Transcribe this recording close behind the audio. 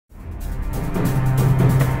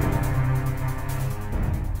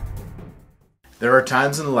There are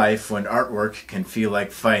times in life when artwork can feel like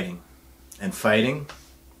fighting, and fighting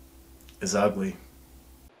is ugly.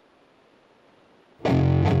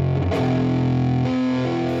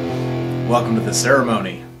 Welcome to the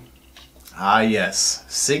ceremony. Ah yes,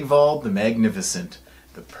 Sigvald the Magnificent,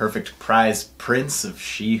 the perfect prize prince of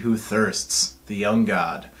She Who Thirsts, the young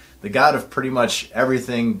god, the god of pretty much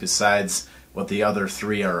everything besides what the other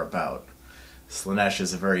three are about. Slaanesh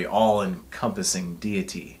is a very all-encompassing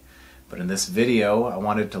deity. But in this video, I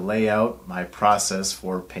wanted to lay out my process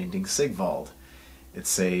for painting Sigvald.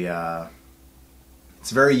 It's a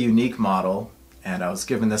very unique model, and I was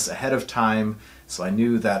given this ahead of time, so I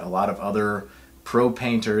knew that a lot of other pro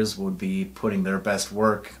painters would be putting their best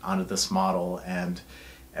work onto this model, and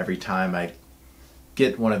every time I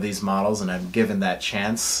get one of these models and I'm given that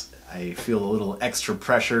chance, I feel a little extra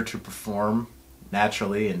pressure to perform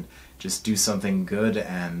naturally and just do something good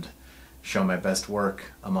and show my best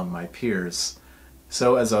work among my peers.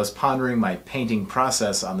 So as I was pondering my painting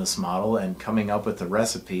process on this model and coming up with the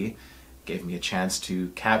recipe, it gave me a chance to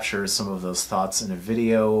capture some of those thoughts in a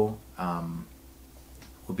video.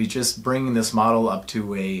 We'll be just bringing this model up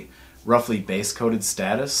to a roughly base coated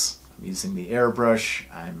status. I'm using the airbrush,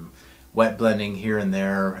 I'm wet blending here and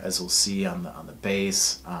there, as we'll see on the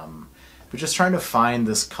base. But just trying to find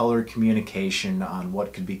this color communication on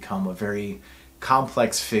what could become a very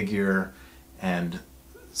complex figure and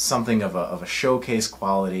something of a showcase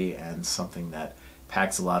quality and something that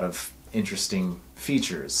packs a lot of interesting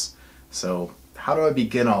features. So how do I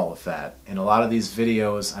begin all of that? In a lot of these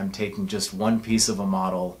videos I'm taking just one piece of a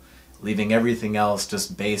model, leaving everything else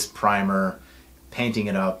just base primer, painting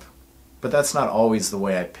it up, but that's not always the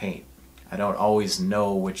way I paint. I don't always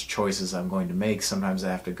know which choices I'm going to make. Sometimes I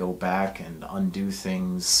have to go back and undo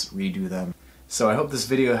things, redo them. So I hope this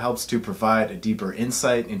video helps to provide a deeper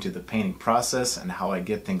insight into the painting process and how I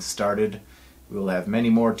get things started. We will have many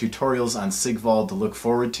more tutorials on Sigvald to look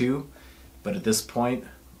forward to, but at this point,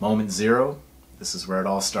 moment zero, this is where it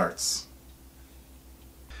all starts.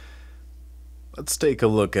 Let's take a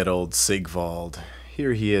look at old Sigvald.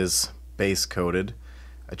 Here he is base coated.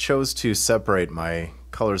 I chose to separate my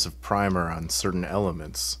colors of primer on certain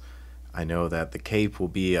elements. I know that the cape will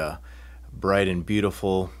be a bright and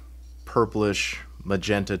beautiful purplish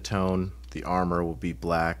magenta tone. The armor will be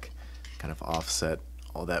black, kind of offset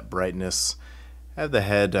all that brightness. I have the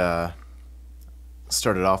head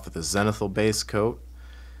started off with a zenithal base coat.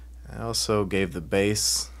 I also gave the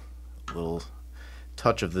base a little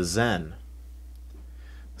touch of the zen.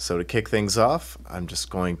 So to kick things off, I'm just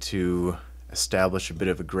going to establish a bit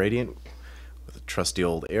of a gradient with a trusty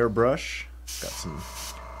old airbrush. Got some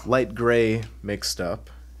light gray mixed up,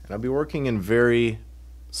 and I'll be working in very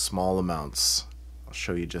small amounts. I'll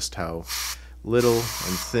show you just how little and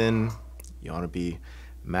thin you want to be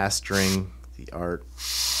mastering the art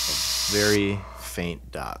of very faint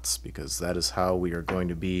dots, because that is how we are going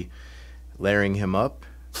to be layering him up.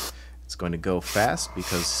 It's going to go fast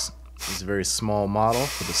because he's a very small model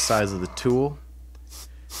for the size of the tool.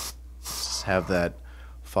 Just have that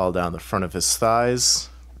fall down the front of his thighs,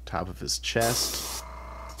 top of his chest.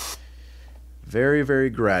 Very, very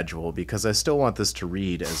gradual, because I still want this to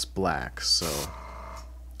read as black, so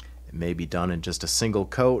it may be done in just a single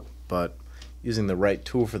coat, but using the right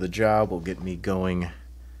tool for the job will get me going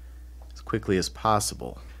as quickly as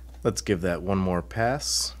possible. Let's give that one more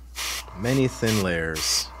pass. Many thin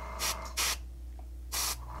layers.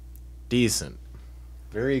 Decent.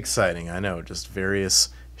 Very exciting, I know, just various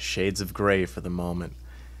shades of gray for the moment.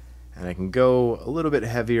 And I can go a little bit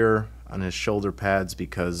heavier on his shoulder pads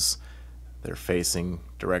because they're facing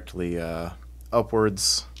directly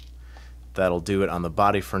upwards. That'll do it on the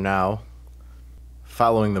body for now.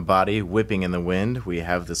 Following the body, whipping in the wind, we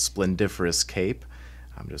have the splendiferous cape.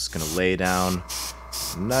 I'm just going to lay down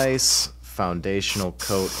a nice foundational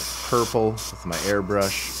coat of purple with my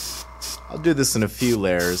airbrush. I'll do this in a few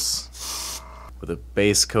layers. With a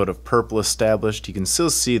base coat of purple established, you can still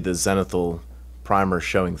see the zenithal primer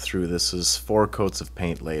showing through. This is 4 coats of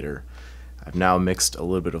paint later. I've now mixed a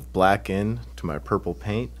little bit of black in to my purple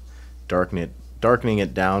paint, darkening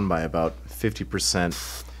it down by about 50%.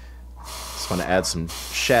 Just want to add some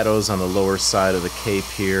shadows on the lower side of the cape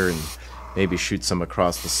here and maybe shoot some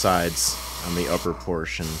across the sides on the upper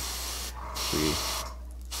portion. If we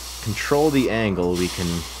control the angle, we can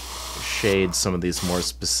shade some of these more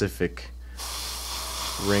specific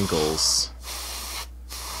wrinkles.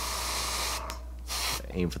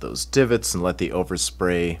 Aim for those divots and let the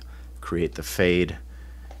overspray create the fade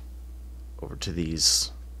over to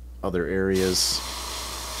these other areas.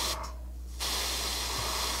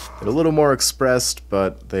 They're a little more expressed,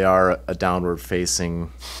 but they are a downward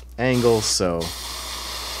facing angle, so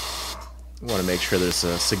we want to make sure there's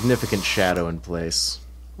a significant shadow in place.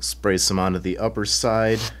 We'll spray some onto the upper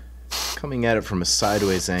side. Coming at it from a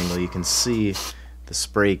sideways angle, you can see the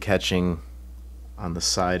spray catching on the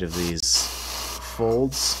side of these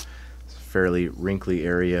folds. It's a fairly wrinkly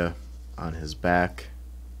area on his back.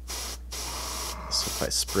 So if I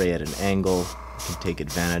spray at an angle, I can take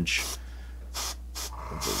advantage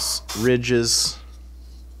of those ridges.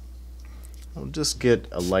 I'll just get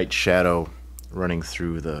a light shadow running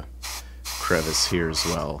through the crevice here as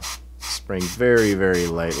well. Spraying very, very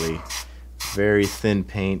lightly. Very thin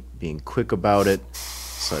paint, being quick about it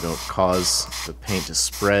so I don't cause the paint to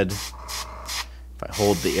spread. If I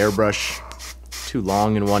hold the airbrush too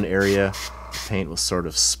long in one area, the paint will sort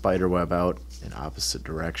of spiderweb out in opposite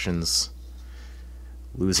directions,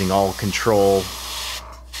 losing all control.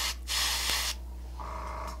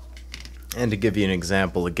 And to give you an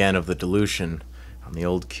example again of the dilution on the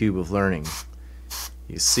old cube of learning,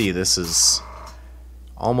 you see this is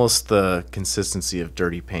almost the consistency of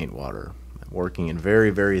dirty paint water. I'm working in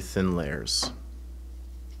very, very thin layers.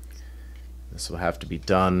 This will have to be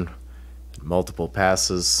done in multiple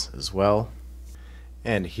passes as well.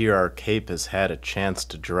 And here our cape has had a chance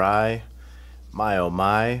to dry. My oh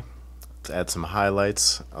my. To add some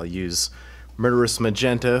highlights, I'll use Murderous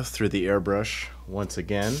Magenta through the airbrush once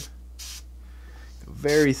again.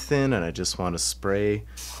 Very thin, and I just want to spray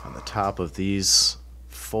on the top of these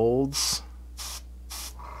folds.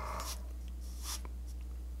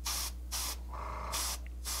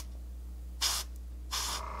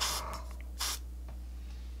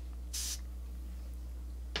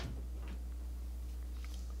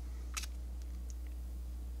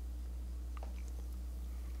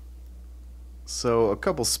 So a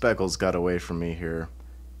couple speckles got away from me here,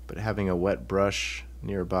 but having a wet brush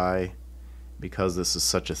nearby, because this is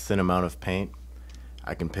such a thin amount of paint,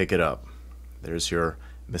 I can pick it up. There's your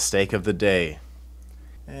mistake of the day.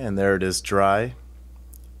 And there it is dry.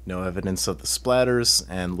 No evidence of the splatters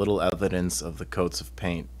and little evidence of the coats of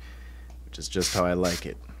paint, which is just how I like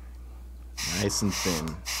it. Nice and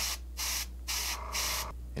thin.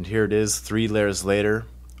 And here it is 3 layers later.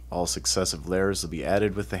 All successive layers will be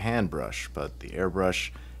added with the hand brush, but the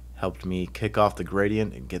airbrush helped me kick off the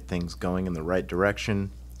gradient and get things going in the right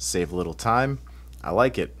direction, save a little time. I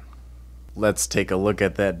like it. Let's take a look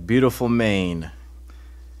at that beautiful mane.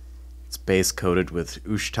 It's base coated with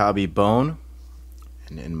Ushtabi bone,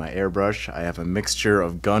 and in my airbrush I have a mixture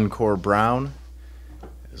of Guncore brown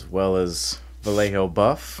as well as Vallejo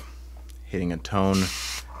buff, hitting a tone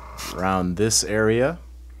around this area.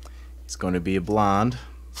 It's going to be a blonde.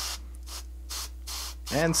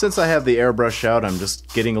 And since I have the airbrush out, I'm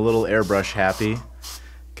just getting a little airbrush happy.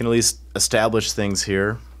 Can at least establish things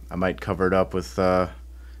here. I might cover it up with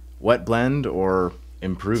wet blend or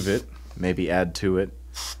improve it, maybe add to it.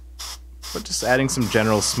 But just adding some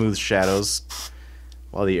general smooth shadows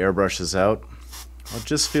while the airbrush is out. Well, it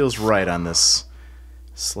just feels right on this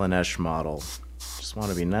Slaanesh model. Just want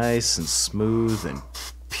to be nice and smooth and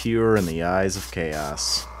pure in the eyes of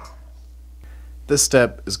chaos. This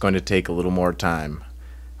step is going to take a little more time.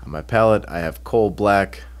 On my palette I have coal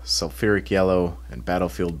black, sulfuric yellow, and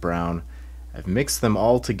battlefield brown. I've mixed them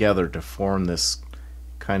all together to form this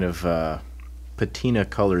kind of patina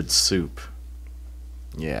colored soup.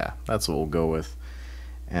 Yeah, that's what we'll go with.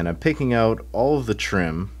 And I'm picking out all of the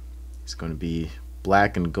trim. It's going to be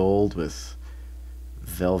black and gold with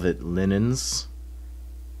velvet linens.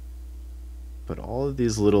 But all of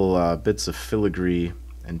these little bits of filigree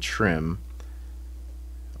and trim,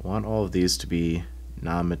 I want all of these to be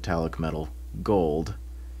non-metallic metal gold.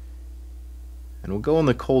 And we'll go in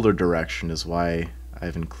the colder direction, is why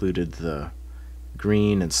I've included the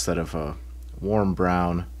green instead of a warm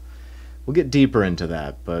brown. We'll get deeper into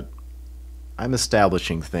that, but I'm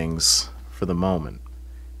establishing things for the moment.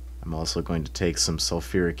 I'm also going to take some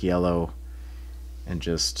sulfuric yellow and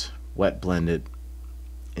just wet blend it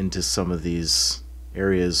into some of these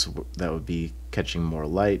areas that would be catching more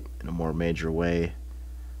light in a more major way.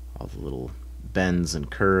 All the little bends and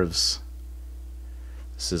curves.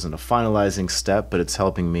 This isn't a finalizing step, but it's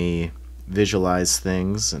helping me visualize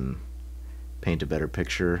things and paint a better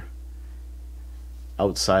picture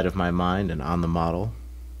outside of my mind and on the model.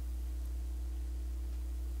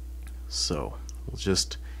 So we'll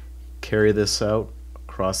just carry this out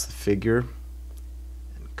across the figure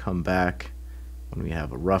and come back when we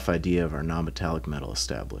have a rough idea of our non-metallic metal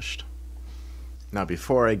established. Now,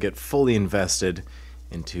 before I get fully invested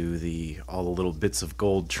into all the little bits of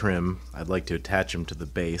gold trim, I'd like to attach them to the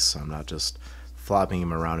base so I'm not just flopping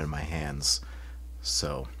them around in my hands.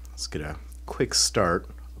 So Let's get a quick start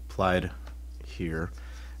applied here.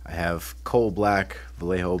 I have coal black,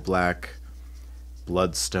 Vallejo black,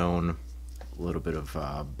 bloodstone, a little bit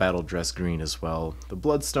of battle dress green as well. The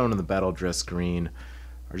bloodstone and the battle dress green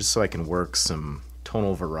are just so I can work some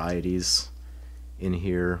tonal varieties in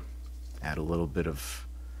here, add a little bit of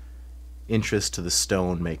interest to the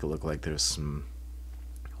stone, make it look like there's some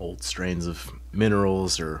old strains of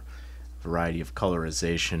minerals or variety of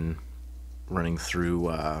colorization running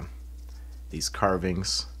through these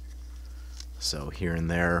carvings. So here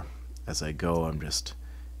and there as I go, I'm just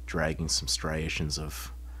dragging some striations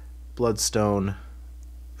of bloodstone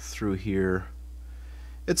through here.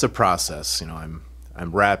 It's a process, you know.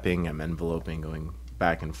 I'm wrapping, I'm enveloping, going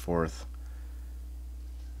back and forth.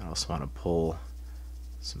 I also want to pull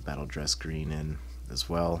some battle dress green in as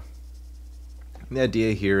well. And the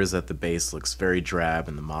idea here is that the base looks very drab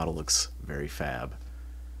and the model looks very fab.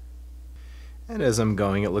 And as I'm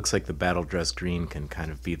going, it looks like the battle dress green can kind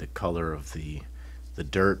of be the color of the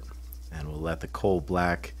dirt, and we'll let the coal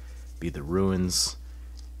black be the ruins.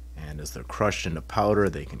 And as they're crushed into powder,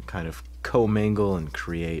 they can kind of commingle and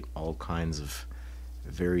create all kinds of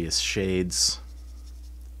various shades.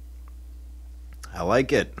 I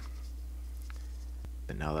like it.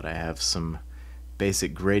 But now that I have some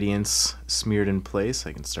basic gradients smeared in place,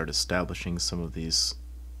 I can start establishing some of these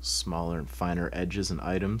smaller and finer edges and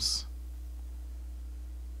items.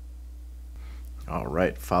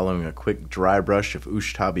 Alright, following a quick dry brush of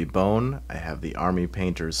Ushtabi bone, I have the Army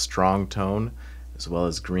Painter's strong tone as well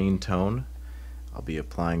as green tone. I'll be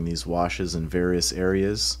applying these washes in various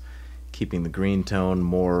areas, keeping the green tone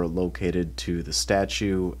more located to the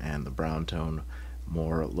statue and the brown tone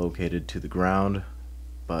more located to the ground.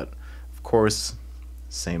 But of course,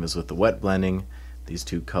 same as with the wet blending, these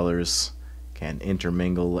two colors can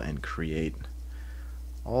intermingle and create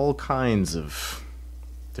all kinds of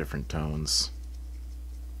different tones.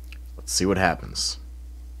 Let's see what happens.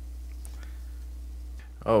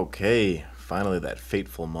 Okay, finally that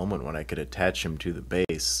fateful moment when I could attach him to the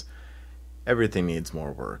base. Everything needs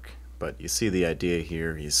more work, but you see the idea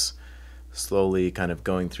here. He's slowly kind of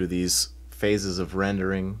going through these phases of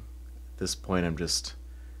rendering. At this point I'm just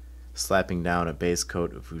slapping down a base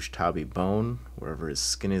coat of Ushtabi bone wherever his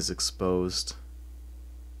skin is exposed.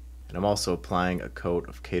 And I'm also applying a coat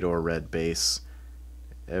of Khador red base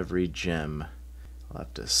every gem. I'll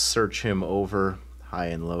have to search him over high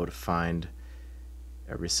and low to find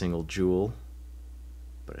every single jewel,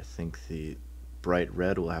 but I think the bright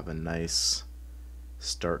red will have a nice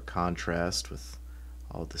stark contrast with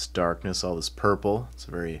all this darkness, all this purple. It's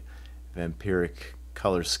a very vampiric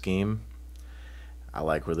color scheme. I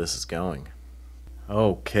like where this is going.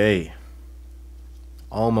 Okay,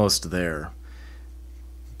 almost there.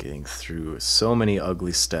 Getting through so many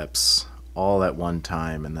ugly steps all at one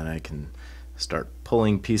time, and then I can start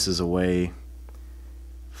pulling pieces away,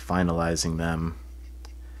 finalizing them.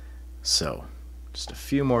 So, just a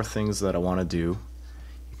few more things that I want to do.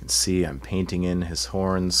 You can see I'm painting in his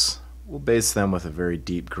horns. We'll base them with a very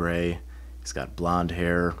deep gray. He's got blonde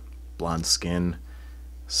hair, blonde skin,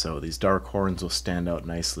 so these dark horns will stand out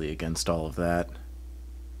nicely against all of that.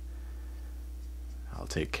 I'll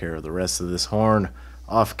take care of the rest of this horn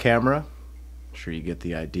off camera. I'm sure you get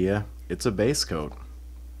the idea. It's a base coat.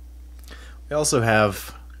 We also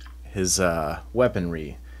have his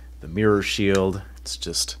weaponry, the mirror shield. It's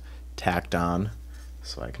just tacked on,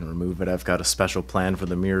 so I can remove it. I've got a special plan for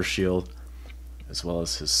the mirror shield as well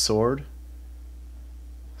as his sword.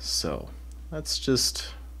 So that's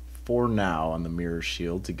just for now on the mirror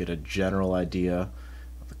shield to get a general idea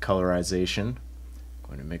of the colorization. I'm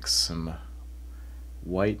going to mix some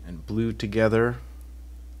white and blue together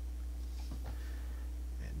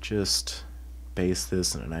and just base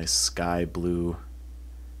this in a nice sky blue.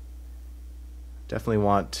 I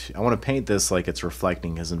want to paint this like it's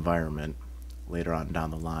reflecting his environment later on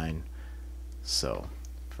down the line. So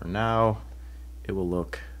for now it will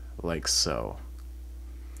look like so.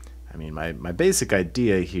 I mean, my basic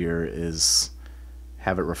idea here is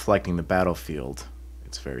have it reflecting the battlefield.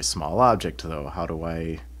 It's a very small object though. How do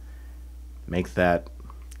I make that,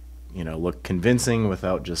 you know, look convincing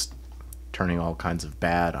without just turning all kinds of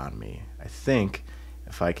bad on me? I think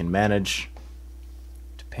if I can manage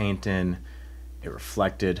to paint in a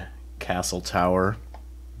reflected castle tower,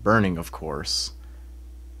 burning of course,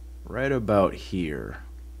 right about here,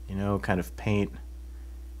 you know, kind of paint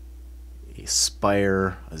a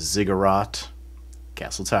spire, a ziggurat,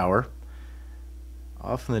 castle tower.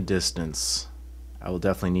 Off in the distance, I will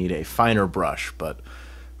definitely need a finer brush, but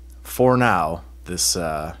for now, this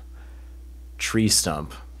tree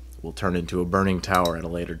stump will turn into a burning tower at a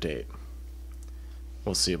later date.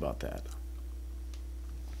 We'll see about that.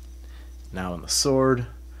 Now on the sword,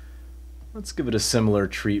 let's give it a similar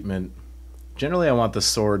treatment. Generally, I want the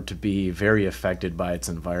sword to be very affected by its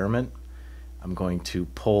environment. I'm going to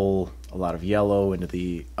pull a lot of yellow into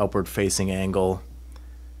the outward facing angle,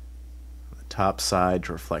 the top side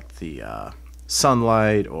to reflect the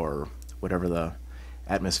sunlight or whatever the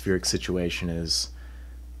atmospheric situation is.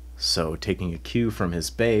 So taking a cue from his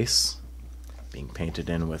base, being painted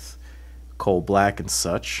in with coal black and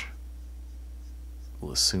such,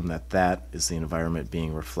 we'll assume that that is the environment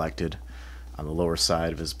being reflected on the lower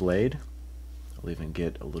side of his blade. I'll even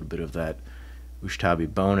get a little bit of that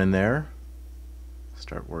Ushtabi bone in there.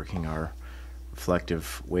 Start working our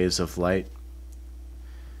reflective waves of light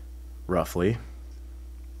roughly.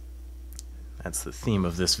 That's the theme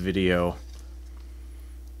of this video.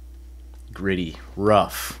 Gritty,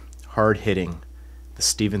 rough, hard-hitting, the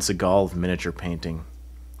Steven Sigvald of miniature painting.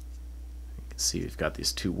 You can see we've got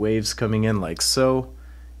these two waves coming in like so,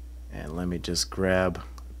 and let me just grab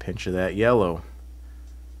a pinch of that yellow.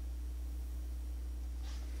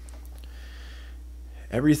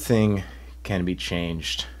 Everything can be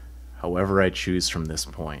changed however I choose from this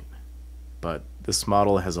point, but this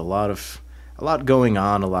model has a lot going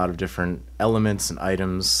on, a lot of different elements and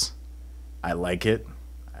items. I like it.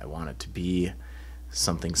 I want it to be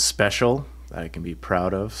something special that I can be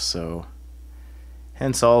proud of, so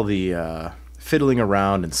hence all the fiddling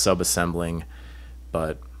around and sub-assembling.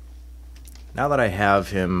 But now that I have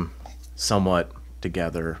him somewhat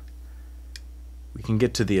together, we can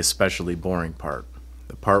get to the especially boring part,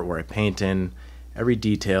 the part where I paint in every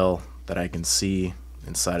detail that I can see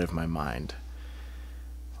inside of my mind.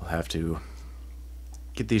 I'll have to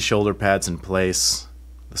get these shoulder pads in place.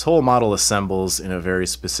 This whole model assembles in a very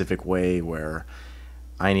specific way where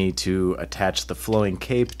I need to attach the flowing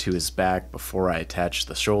cape to his back before I attach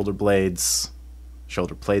the shoulder plates,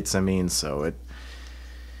 I mean, so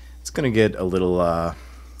it's gonna get a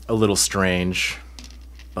little strange,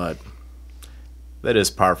 but that is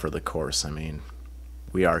par for the course. I mean,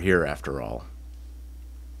 we are here after all.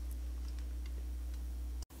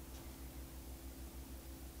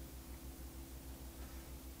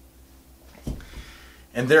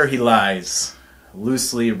 And there he lies,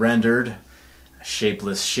 loosely rendered, a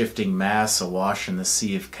shapeless, shifting mass awash in the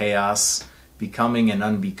sea of chaos, becoming and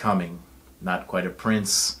unbecoming, not quite a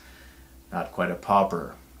prince, not quite a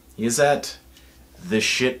pauper. He is at the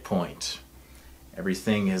shit point.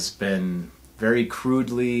 Everything has been very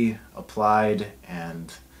crudely applied,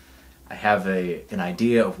 and I have an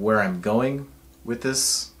idea of where I'm going with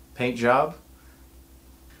this paint job.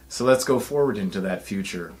 So let's go forward into that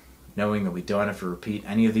future, knowing that we don't have to repeat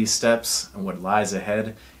any of these steps, and what lies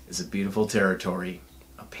ahead is a beautiful territory,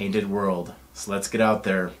 a painted world. So let's get out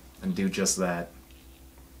there and do just that.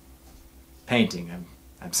 Painting.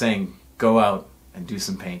 I'm saying go out and do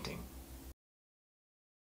some painting.